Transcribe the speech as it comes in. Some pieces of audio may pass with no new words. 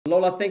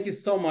Lola, thank you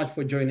so much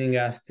for joining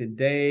us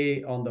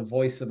today on the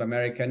Voice of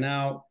America.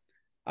 Now,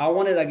 I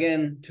wanted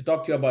again to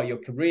talk to you about your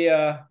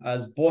career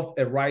as both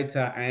a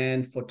writer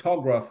and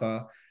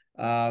photographer.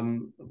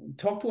 Um,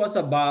 Talk to us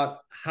about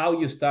how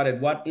you started,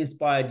 what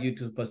inspired you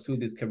to pursue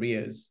these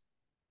careers.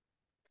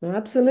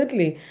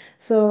 Absolutely.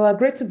 So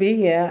great to be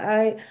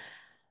here.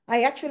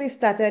 I actually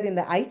started in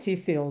the IT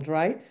field,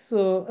 right?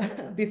 So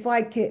before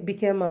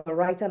became a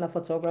writer and a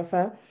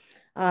photographer,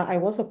 I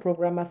was a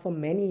programmer for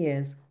many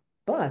years,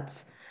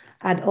 but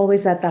I'd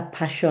always had that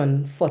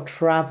passion for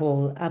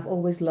travel. I've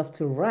always loved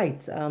to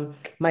write.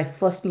 My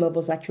first love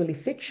was actually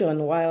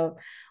fiction while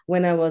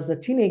when I was a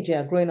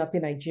teenager growing up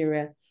in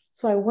Nigeria.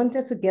 So I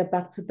wanted to get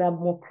back to that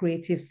more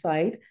creative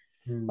side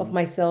of Hmm.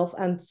 myself.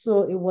 And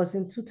so it was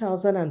in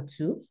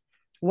 2002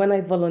 when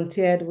I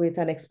volunteered with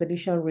an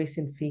expedition race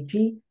in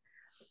Fiji.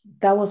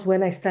 That was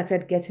when I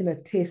started getting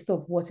a taste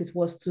of what it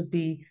was to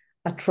be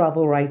a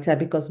travel writer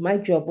because my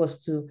job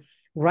was to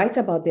write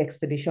about the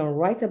expedition,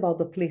 write about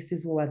the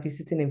places we were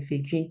visiting in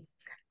Fiji,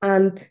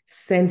 and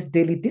send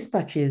daily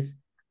dispatches.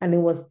 And it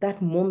was that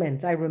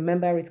moment, I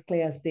remember it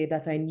clear as day,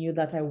 that I knew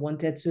that I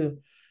wanted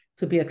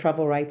to be a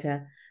travel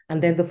writer.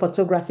 And then the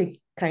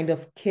photography kind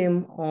of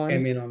came Came on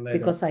in on later.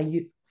 because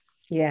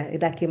yeah,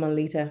 that came on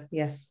later.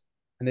 Yes.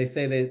 And they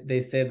say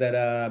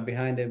that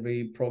behind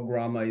every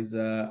programmer is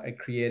a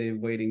creative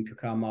waiting to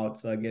come out.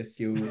 So I guess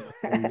you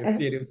on your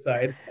creative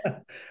side.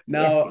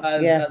 Now, Yes,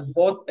 as yes.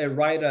 both a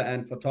writer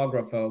and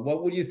photographer,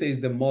 what would you say is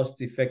the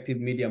most effective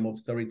medium of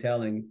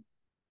storytelling?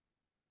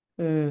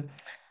 Mm.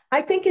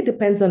 I think it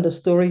depends on the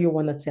story you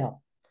want to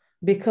tell.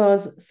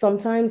 Because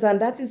sometimes,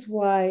 and that is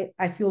why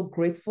I feel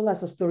grateful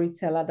as a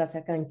storyteller that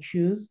I can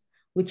choose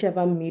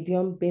whichever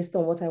medium based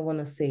on what I want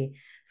to say.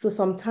 So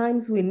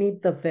sometimes we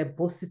need the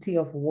verbosity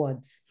of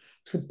words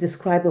to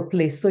describe a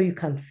place so you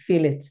can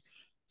feel it.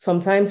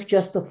 Sometimes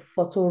just a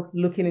photo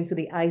looking into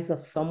the eyes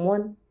of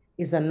someone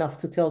is enough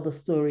to tell the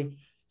story.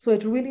 So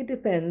it really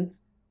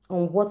depends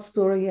on what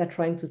story you're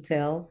trying to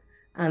tell.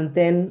 And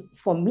then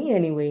for me,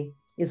 anyway,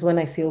 is when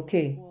I say,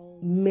 okay,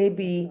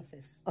 maybe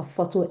a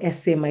photo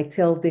essay might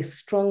tell this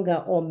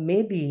stronger, or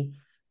maybe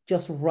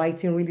just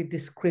writing really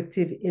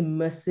descriptive,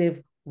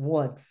 immersive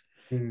words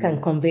can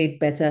Hmm. convey it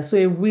better. So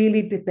it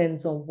really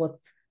depends on what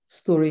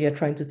story you're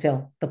trying to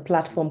tell. The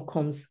platform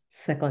comes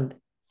second.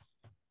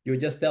 You were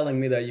just telling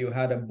me that you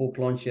had a book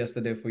launch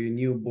yesterday for your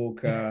new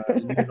book,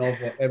 new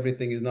novel,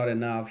 Everything is Not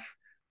Enough.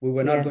 We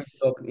were not going to Yes.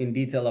 talk in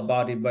detail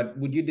about it, but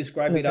would you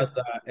describe it as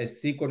a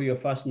sequel to your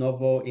first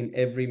novel, In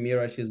Every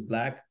Mirror She's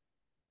Black?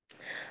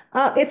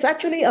 It's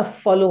actually a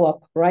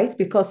follow-up, right?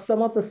 Because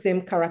some of the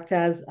same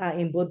characters are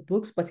in both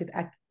books, but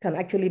can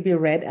actually be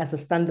read as a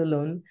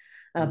standalone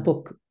Mm.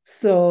 book.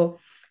 So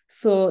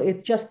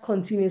it just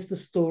continues the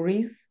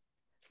stories,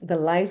 the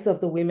lives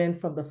of the women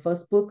from the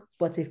first book,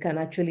 but it can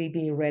actually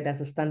be read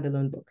as a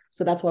standalone book.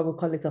 So that's why we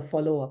call it a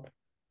follow-up.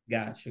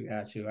 Got you,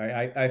 got you.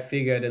 I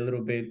figured a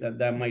little bit that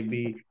that might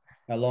be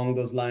along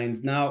those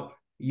lines. Now,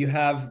 you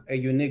have a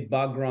unique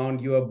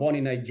background. You were born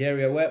in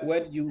Nigeria. Where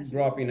did you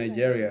grow up in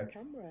Nigeria?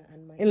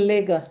 In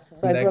Lagos.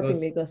 So In I grew up in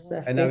Lagos.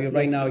 Lagos And now State. you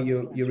right now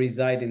Yes. you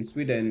reside in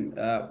Sweden.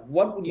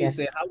 What would you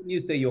say? Yes. How would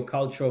you say your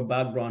cultural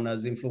background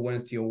has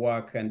influenced your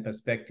work and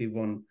perspective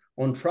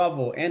on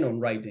travel and on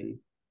writing?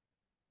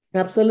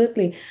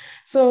 Absolutely.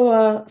 So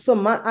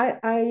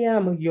I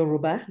am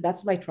Yoruba.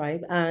 That's my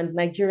tribe. And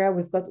Nigeria,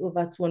 we've got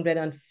over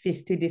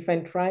 250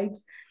 different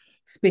tribes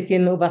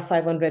speaking over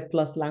 500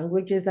 plus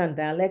languages and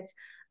dialects.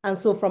 And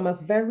so from a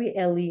very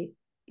early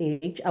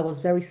age, I was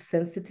very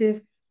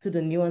sensitive to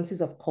the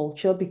nuances of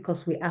culture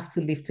because we have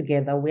to live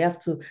together. We have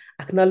to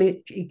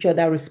acknowledge each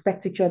other,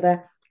 respect each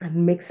other,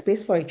 and make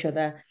space for each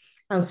other.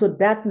 And so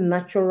that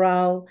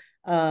natural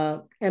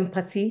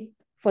empathy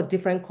for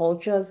different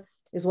cultures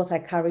is what I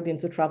carried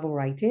into travel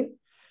writing.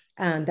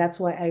 And that's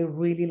why I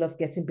really love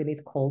getting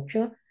beneath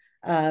culture,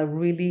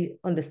 really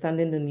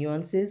understanding the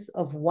nuances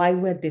of why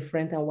we're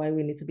different and why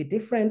we need to be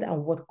different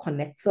and what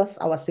connects us,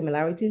 our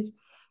similarities.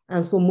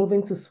 And so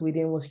moving to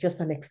Sweden was just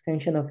an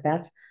extension of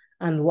that,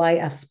 and why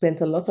I've spent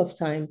a lot of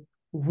time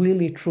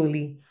really,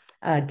 truly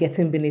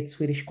getting beneath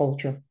Swedish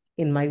culture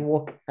in my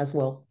work as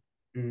well.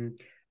 Mm.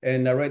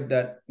 And I read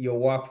that your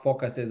work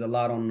focuses a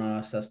lot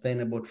on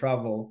sustainable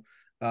travel.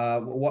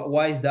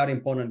 Why is that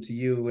important to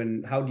you,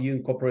 and how do you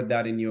incorporate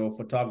that in your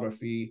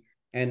photography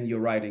and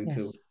your writing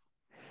too? Yes.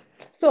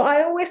 So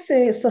I always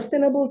say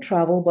sustainable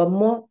travel, but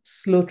more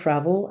slow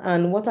travel.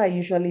 And what I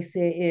usually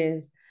say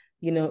is,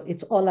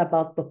 it's all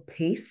about the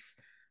pace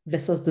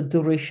versus the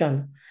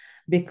duration,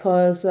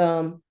 because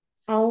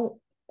how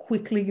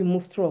quickly you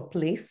move through a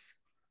place,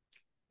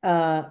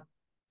 uh,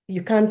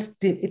 you can't,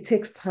 it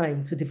takes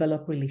time to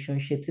develop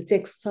relationships. It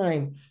takes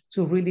time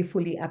to really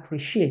fully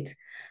appreciate.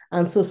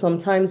 And so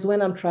sometimes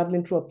when I'm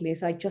traveling through a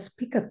place, I just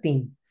pick a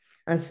theme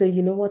and say,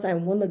 you know what, I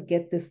want to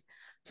get this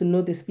to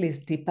know this place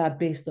deeper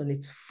based on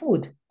its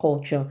food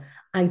culture.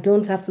 I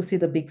don't have to see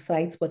the big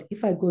sites, but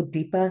if I go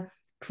deeper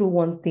through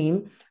one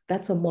theme,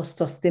 that's a more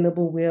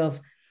sustainable way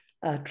of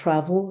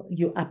travel.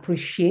 You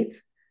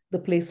appreciate the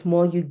place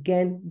more, you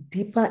gain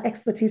deeper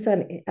expertise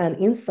and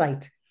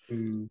insight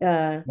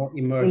More into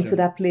immersion.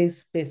 that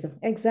place based on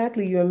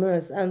exactly you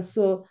immerse. And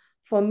so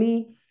for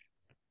me,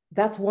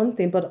 that's one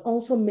thing, but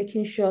also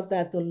making sure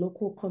that the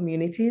local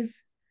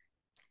communities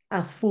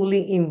are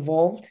fully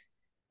involved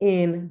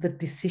in the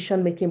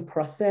decision-making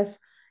process,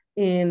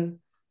 in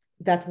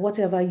that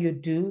whatever you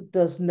do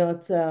does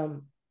not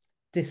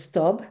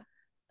disturb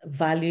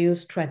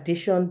values,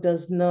 tradition,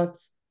 does not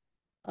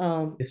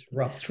Disrupt,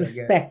 I guess.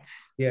 disrespect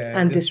Yeah,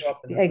 and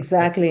disrupt and disrespect.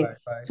 exactly. Right,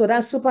 right. So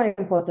that's super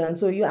important.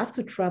 So you have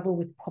to travel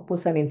with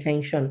purpose and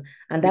intention,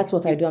 and Which that's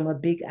what I we, do. I'm a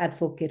big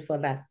advocate for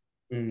that.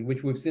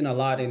 which we've seen a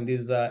lot in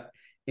this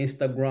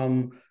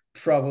Instagram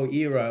travel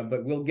era,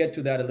 but we'll get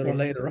to that a little Yes,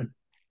 later on.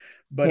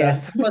 But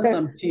yes. give us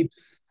some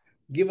tips.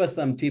 Give us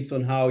some tips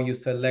on how you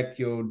select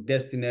your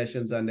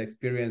destinations and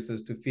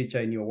experiences to feature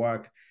in your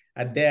work.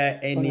 Are there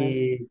All right.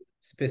 any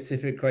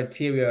specific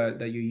criteria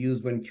that you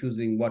use when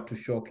choosing what to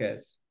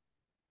showcase?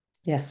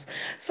 Yes.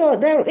 So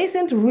there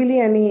isn't really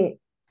any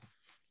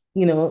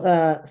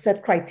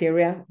set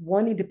criteria.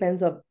 One, it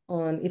depends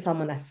on if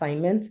I'm on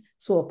assignment.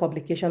 So a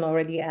publication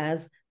already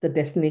has the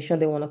destination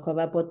they want to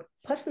cover. But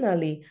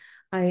personally,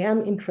 I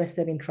am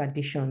interested in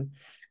tradition.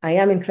 I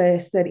am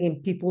interested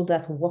in people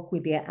that work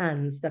with their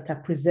hands, that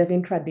are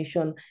preserving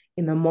tradition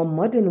in a more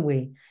modern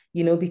way,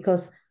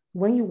 because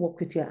when you work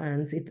with your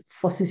hands, it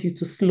forces you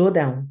to slow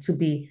down, to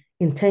be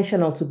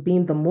intentional, to be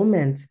in the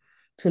moment,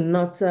 to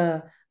not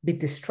be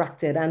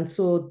distracted. And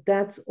so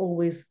that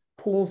always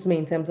pulls me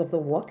in terms of the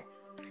work.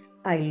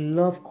 I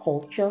love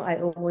culture.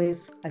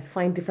 I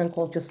find different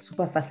cultures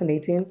super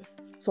fascinating.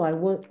 So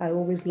I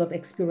always love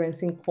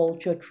experiencing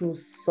culture through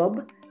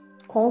sub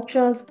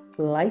cultures,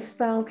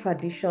 lifestyle,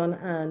 tradition,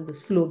 and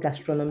slow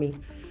gastronomy.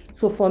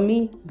 So for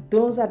me,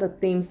 those are the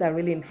themes that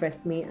really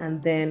interest me.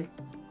 And then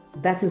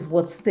that is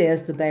what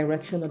steers the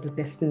direction of the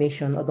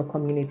destination or the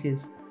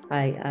communities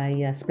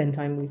I spend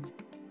time with.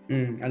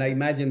 And I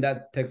imagine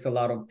that takes a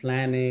lot of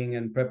planning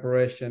and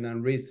preparation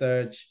and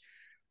research.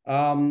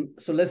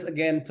 So let's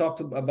again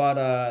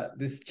about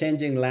this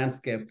changing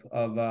landscape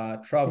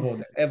of travel, Yes.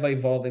 the ever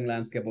evolving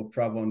landscape of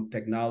travel and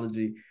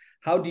technology.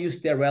 How do you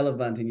stay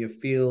relevant in your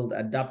field,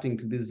 adapting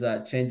to these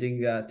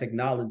changing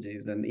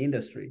technologies and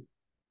industry?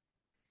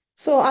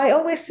 So I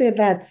always say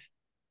that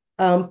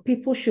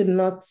people should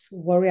not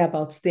worry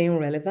about staying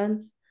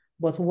relevant,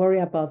 but worry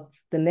about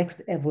the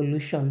next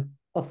evolution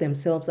of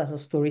themselves as a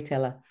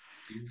storyteller.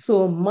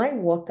 So my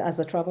work as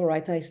a travel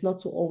writer is not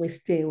to always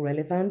stay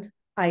relevant.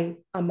 I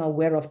am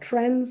aware of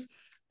trends.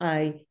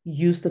 I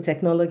use the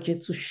technology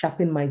to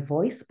sharpen my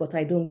voice, but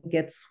I don't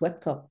get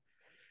swept up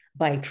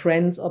by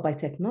trends or by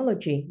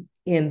technology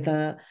in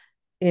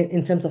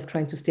terms of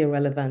trying to stay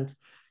relevant.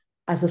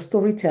 As a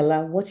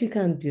storyteller, what you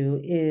can do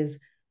is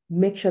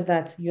make sure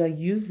that you're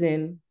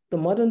using the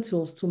modern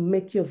tools to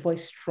make your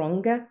voice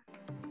stronger.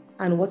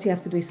 And what you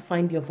have to do is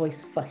find your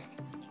voice first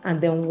and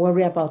then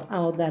worry about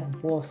how that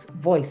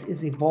voice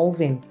is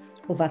evolving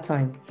over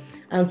time.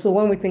 And so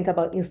when we think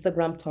about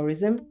Instagram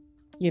tourism,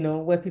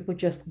 where people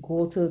just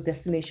go to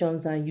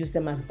destinations and use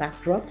them as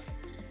backdrops,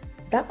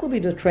 that could be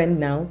the trend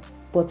now,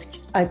 but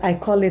I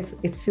call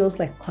it feels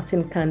like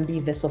cotton candy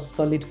versus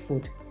solid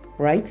food,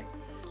 right?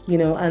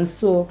 And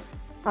so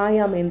I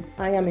am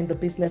in the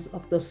business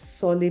of the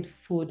solid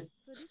food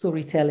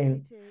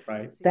storytelling.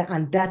 Right.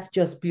 And that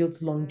just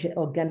builds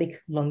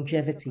organic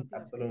longevity,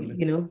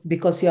 Absolutely.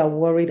 because you are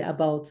worried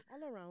about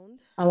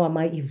how am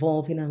I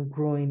evolving and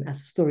growing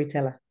as a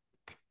storyteller.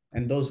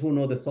 And those who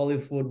know the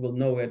solid food will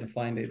know where to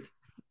find it.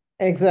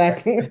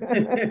 Exactly.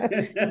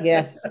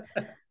 Yes. So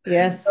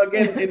Yes.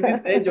 again, in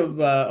this age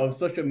of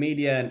social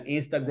media and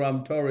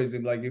Instagram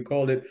tourism, like you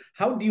called it,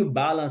 how do you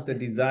balance the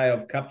desire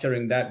of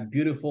capturing that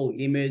beautiful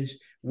image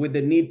with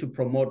the need to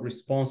promote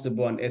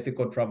responsible and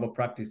ethical travel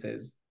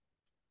practices?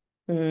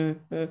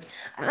 Mm-hmm.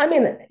 I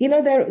mean,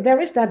 there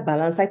is that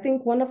balance. I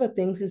think one of the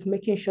things is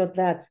making sure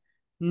that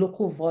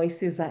local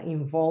voices are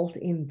involved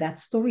in that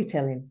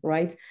storytelling,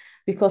 right?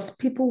 Because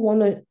people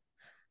want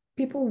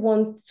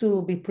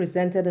to be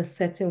presented a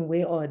certain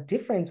way or a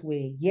different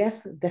way.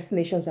 Yes,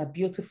 destinations are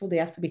beautiful, they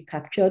have to be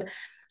captured.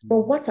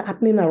 But what's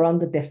happening around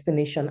the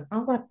destination?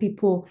 How are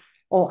people,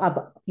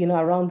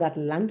 around that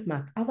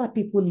landmark? How are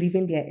people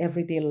living their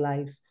everyday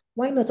lives?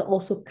 Why not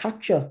also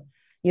capture,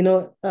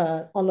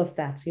 all of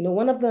that?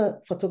 One of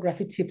the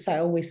photography tips I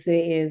always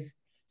say is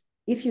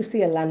if you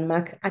see a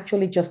landmark,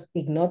 actually just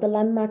ignore the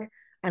landmark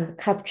and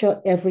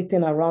capture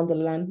everything around the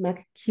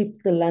landmark.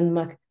 Keep the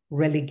landmark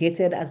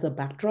relegated as a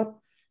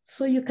backdrop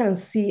so you can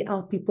see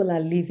how people are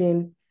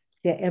living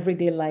their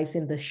everyday lives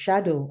in the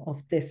shadow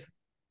of this,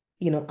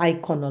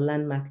 icon or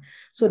landmark.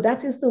 So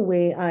that is the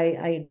way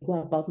I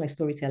go about my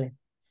storytelling.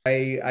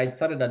 I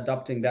started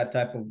adopting that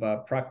type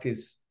of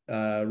practice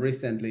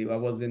recently. I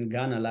was in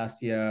Ghana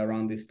last year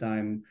around this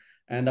time,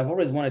 and I've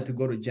always wanted to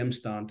go to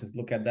Jamestown to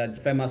look at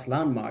that famous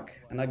landmark.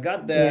 And I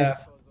got there,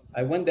 Yes.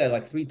 I went there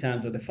like 3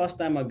 times, but the first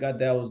time I got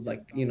there, I was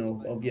like,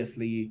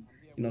 obviously,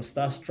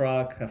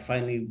 starstruck. I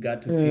finally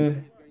got to see.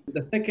 Mm,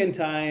 The second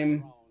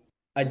time,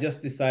 I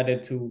just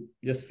decided to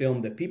just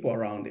film the people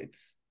around it.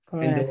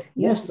 And there Correct.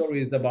 were more Yes.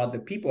 stories about the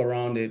people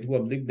around it who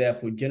have lived there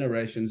for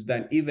generations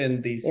than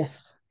even this,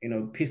 Yes.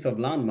 piece of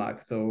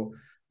landmark. So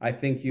I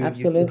think you do have a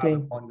Absolutely.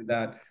 point with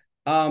that.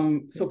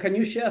 So can Yes.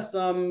 you share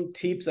some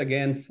tips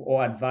again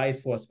or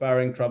advice for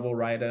aspiring travel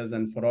writers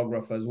and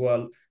photographers who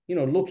are,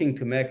 looking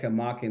to make a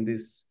mark in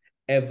this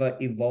ever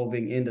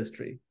evolving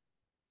industry?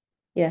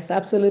 Yes,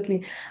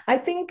 absolutely. I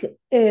think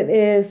it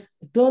is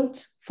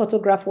don't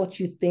photograph what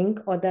you think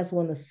others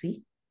want to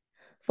see.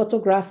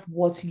 Photograph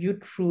what you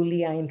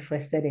truly are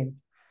interested in.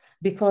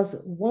 Because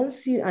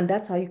and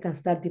that's how you can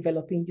start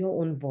developing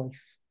your own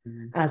voice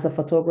Mhm. as a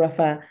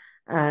photographer,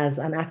 as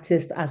an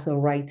artist, as a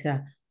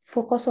writer.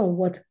 Focus on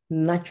what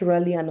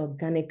naturally and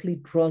organically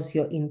draws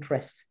your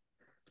interest,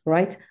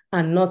 right?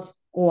 And not,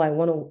 oh, I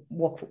want to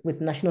work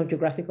with National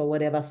Geographic or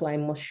whatever, so I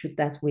must shoot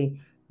that way.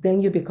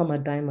 Then you become a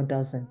dime a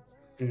dozen.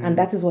 And Mm.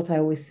 that is what I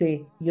always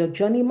say. Your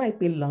journey might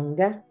be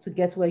longer to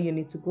get where you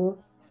need to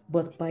go,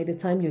 but by the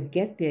time you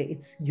get there,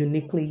 it's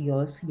uniquely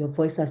yours. Your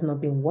voice has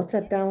not been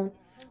watered down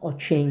or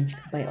changed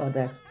by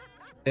others.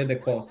 Stay the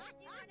course.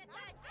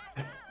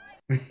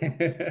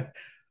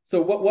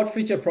 So what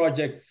future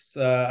projects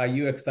are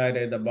you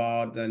excited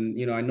about? And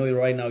I know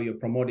right now you're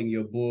promoting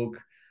your book,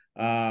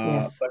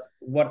 Yes, but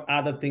what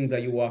other things are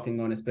you working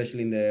on,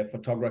 especially in the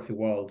photography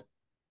world?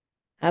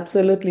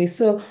 absolutely.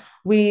 So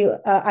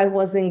I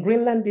was in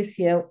Greenland this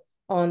year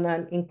on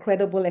an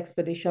incredible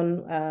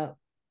expedition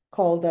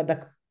called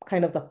the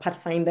kind of the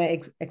Pathfinder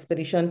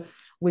expedition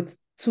with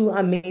two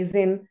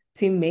amazing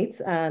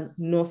teammates,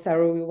 No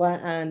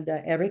Sarawiwa and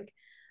Eric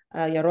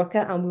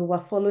Yaroka, and we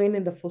were following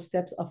in the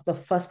footsteps of the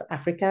first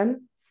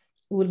African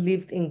who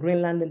lived in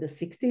Greenland in the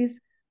 60s.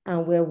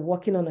 And we're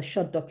working on a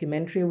short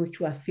documentary, which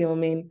we're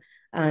filming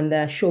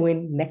and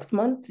showing next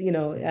month,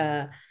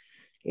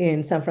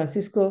 in San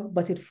Francisco.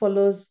 But it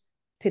follows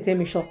Tete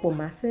Michel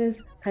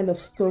Pomas's kind of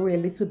story, a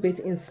little bit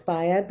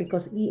inspired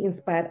because he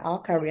inspired our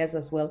careers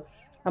as well.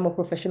 I'm a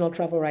professional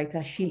travel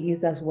writer. She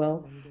is as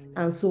well.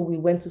 And so we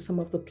went to some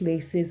of the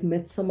places,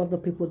 met some of the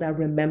people that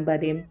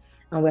remembered him,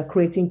 and we're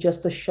creating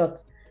just a short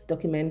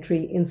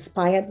documentary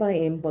inspired by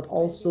him, but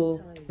also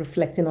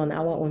reflecting on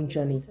our own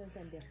journeys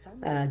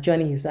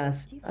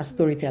as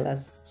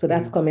storytellers. So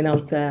that's Mhm. coming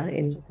out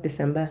in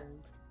December.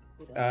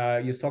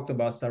 You talked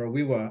about Sarah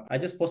Weaver. I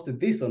just posted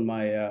this on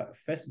my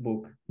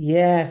Facebook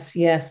Yes,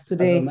 yes, as a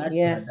today. match to her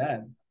Yes,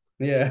 dad.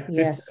 Yeah, it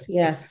yes,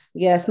 yes,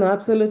 yes. No,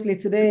 absolutely.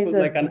 Today is was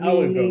a like an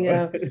hour really,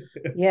 ago.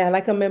 yeah,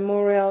 like a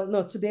memorial.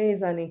 No, today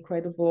is an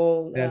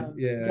incredible,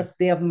 Yeah, just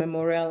day of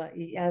memorial.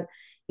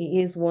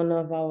 He is one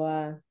of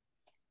our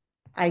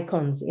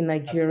icons in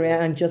Nigeria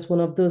absolutely. and just one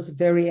of those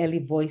very early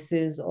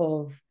voices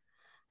of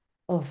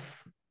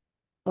of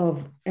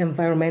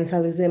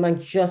environmentalism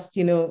and just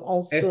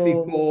also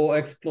Ethical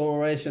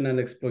exploration and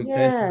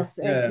exploitation. yes,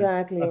 Yeah,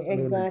 exactly,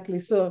 absolutely. exactly.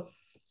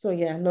 So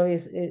yeah, no,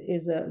 it's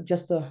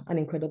just an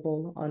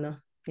incredible honor.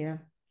 Yeah,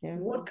 yeah.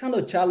 What kind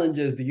of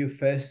challenges do you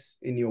face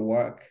in your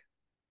work?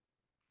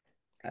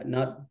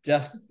 Not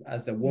just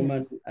as a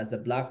woman, Yes, as a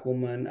Black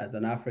woman, as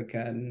an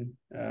African,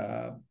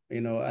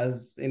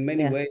 as in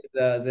many ways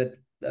yes,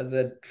 as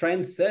a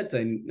trendsetter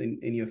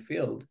in your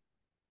field.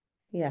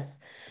 yes.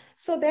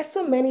 So there's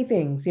so many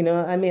things.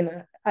 I mean,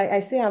 I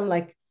say I'm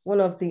like one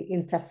of the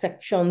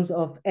intersections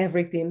of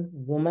everything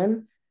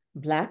woman,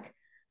 Black,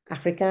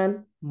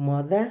 African,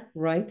 mother,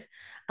 right?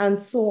 And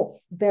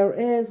so there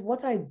is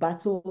what I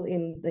battle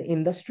in the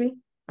industry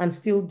and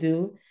still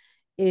do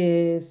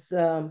is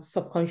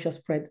subconscious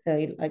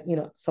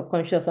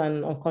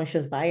and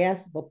unconscious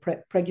bias, but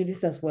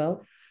prejudice as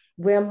well,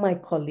 where my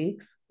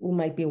colleagues who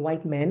might be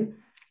white men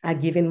are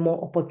given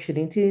more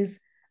opportunities,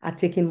 are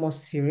taken more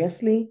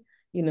seriously.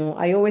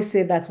 I always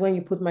say that when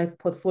you put my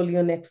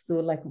portfolio next to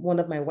like one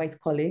of my white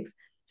colleagues,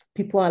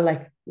 people are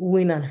like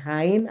oohing and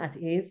hawing at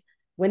ease.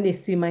 When they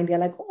see mine, they're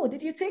like, "Oh,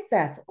 did you take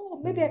that? Oh,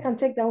 maybe I Mm. can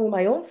take that with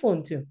my own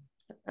phone too."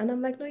 And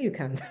I'm like, "No, you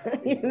can't."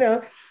 you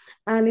know,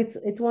 and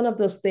it's one of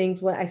those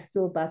things where I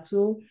still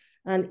battle,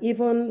 and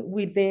even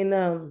within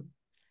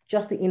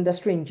just the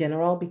industry in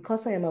general,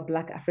 because I am a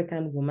Black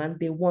African woman,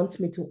 they want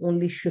me to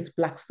only shoot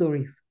Black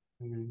stories,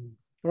 Mm.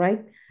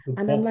 right? To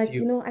And I'm box like,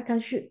 you. I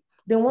can shoot.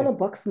 They want Yeah. to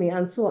box me,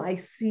 and so I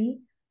see,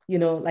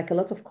 like a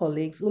lot of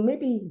colleagues, or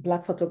maybe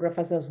Black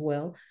photographers as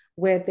well,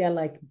 where they're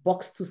like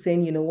boxed to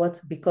saying, you know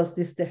what, because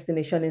this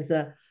destination is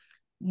a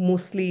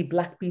mostly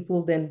Black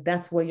people, then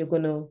that's where you're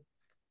gonna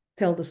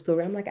tell the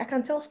story. I'm like, I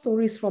can tell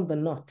stories from the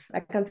north. I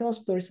can tell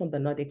stories from the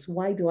Nordics.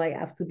 Why do I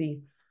have to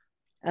be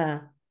uh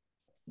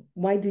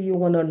why do you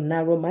want to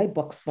narrow my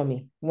box for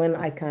me when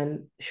I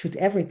can shoot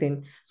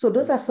everything? So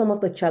those are some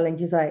of the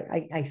challenges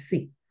I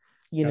see,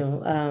 you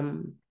know,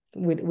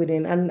 Absolutely.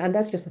 within and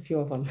that's just a few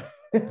of them.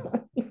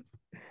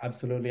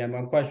 Absolutely.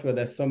 I'm quite sure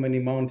there's so many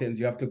mountains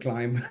you have to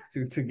climb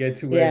to get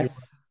to where you are.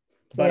 Yes.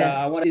 But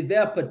Yes. is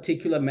there a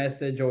particular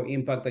message or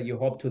impact that you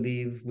hope to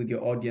leave with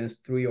your audience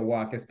through your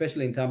work,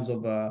 especially in terms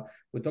of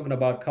we're talking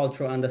about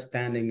cultural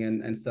understanding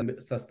and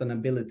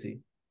sustainability?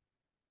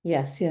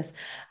 Yes, yes.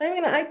 I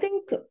mean, I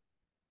think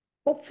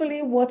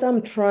Hopefully, what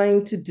I'm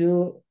trying to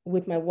do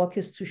with my work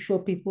is to show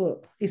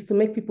people, is to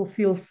make people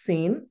feel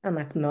seen and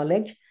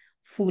acknowledged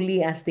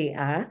fully as they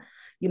are.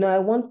 I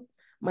want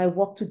my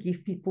work to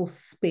give people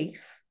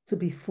space to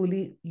be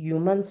fully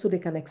human so they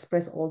can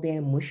express all their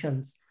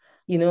emotions.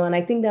 And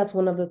I think that's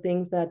one of the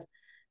things that,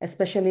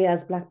 especially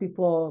as Black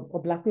people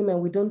or Black women,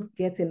 we don't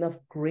get enough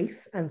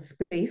grace and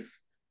space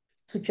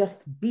to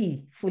just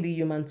be fully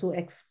human, to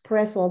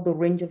express all the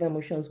range of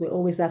emotions. We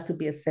always have to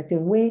be a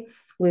certain way.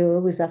 We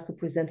always have to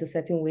present a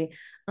certain way.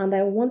 And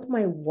I want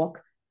my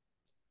work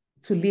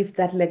to leave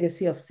that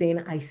legacy of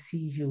saying, I see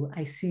you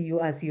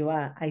as you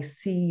are. I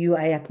see you.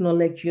 I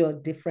acknowledge your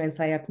difference.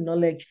 I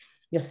acknowledge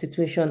your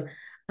situation.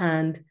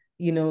 And,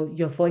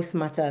 your voice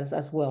matters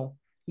as well.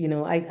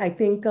 I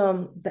think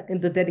that in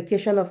the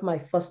dedication of my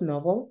first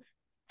novel,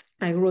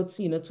 I wrote,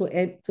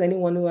 to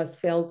anyone who has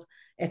felt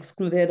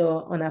excluded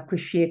or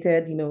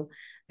unappreciated,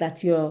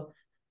 that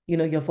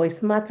your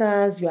voice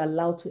matters. You're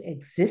allowed to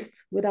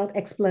exist without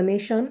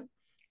explanation,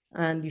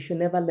 and you should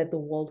never let the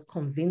world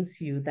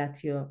convince you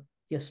that your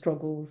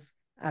struggles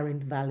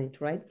aren't valid,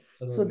 right?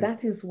 So Absolutely.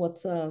 that is what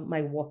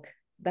my work.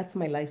 That's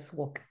my life's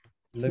work,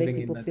 to make Living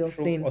in people the feel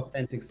true, seen.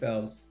 authentic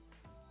selves.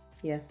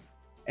 Yes,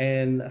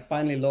 And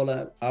finally,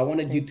 Lola, I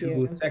wanted you thank to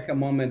you. take a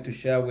moment to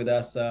share with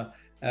us.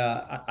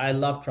 I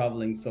love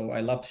traveling, so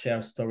I love to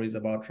share stories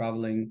about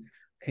traveling.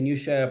 Can you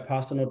share a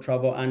personal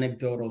travel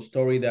anecdote or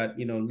story that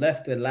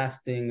left a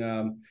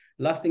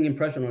lasting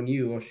impression on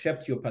you, or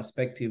shaped your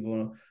perspective,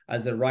 or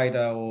as a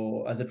writer,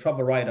 or as a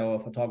travel writer or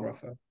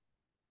photographer?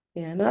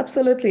 Yeah, no,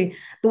 absolutely.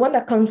 The one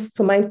that comes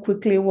to mind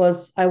quickly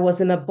was I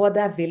was in a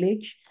border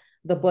village,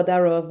 the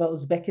border of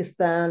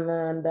Uzbekistan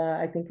and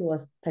I think it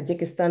was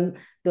Tajikistan.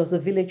 There was a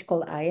village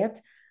called Ayat,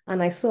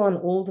 and I saw an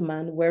old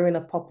man wearing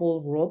a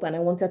purple robe, and I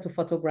wanted to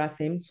photograph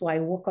him. So I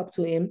walk up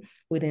to him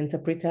with an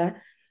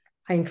interpreter.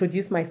 I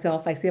introduce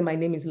myself. I say, my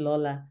name is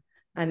Lola.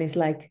 And he's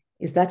like,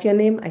 is that your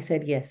name? I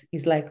said, yes.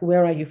 He's like,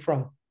 where are you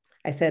from?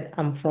 I said,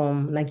 I'm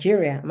from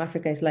Nigeria. I'm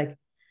Africa. He's like,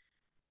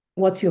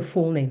 what's your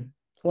full name?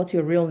 What's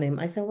your real name?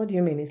 I said, what do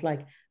you mean? It's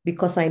like,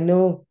 because I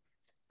know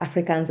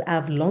Africans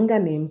have longer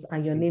names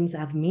and your names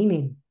have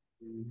meaning.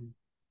 Mhm.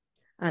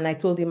 And I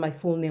told him my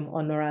full name,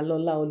 Honora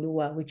Lola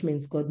Olua, which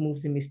means God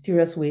moves in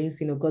mysterious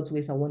ways. God's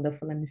ways are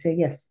wonderful. And he said,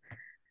 yes,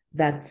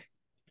 that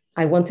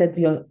I wanted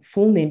your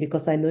full name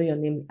because I know your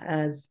name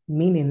has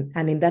meaning.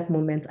 And in that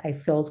moment, I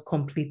felt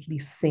completely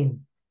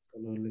seen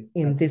Absolutely.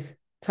 in this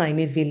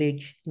tiny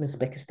village in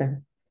Uzbekistan.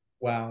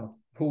 Wow.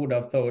 Who would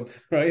have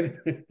thought, right?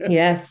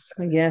 Yes,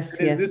 yes,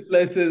 This yes.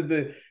 place is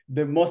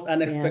the most Yeah,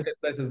 unexpected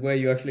places where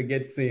you actually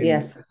get seen.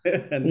 yes.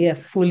 And Yeah,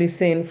 fully uh,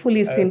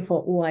 seen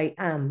for who I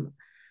am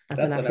as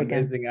an that's an African.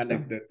 amazing So,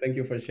 anecdote. Thank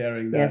you for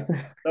sharing that. yes,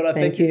 Lola,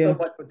 thank thank you so you.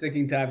 much for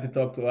taking time to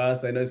talk to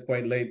us. I know it's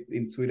quite late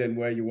in Sweden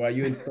where you are.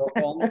 You in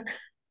Stockholm?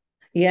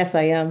 Yes,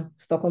 I am.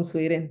 Stockholm,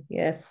 Sweden.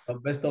 Yes.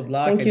 Best of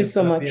luck, Thank and you it's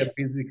so going to be a much.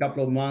 busy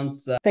couple of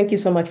months. Thank you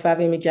so much for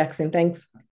having me, Jackson. Thanks.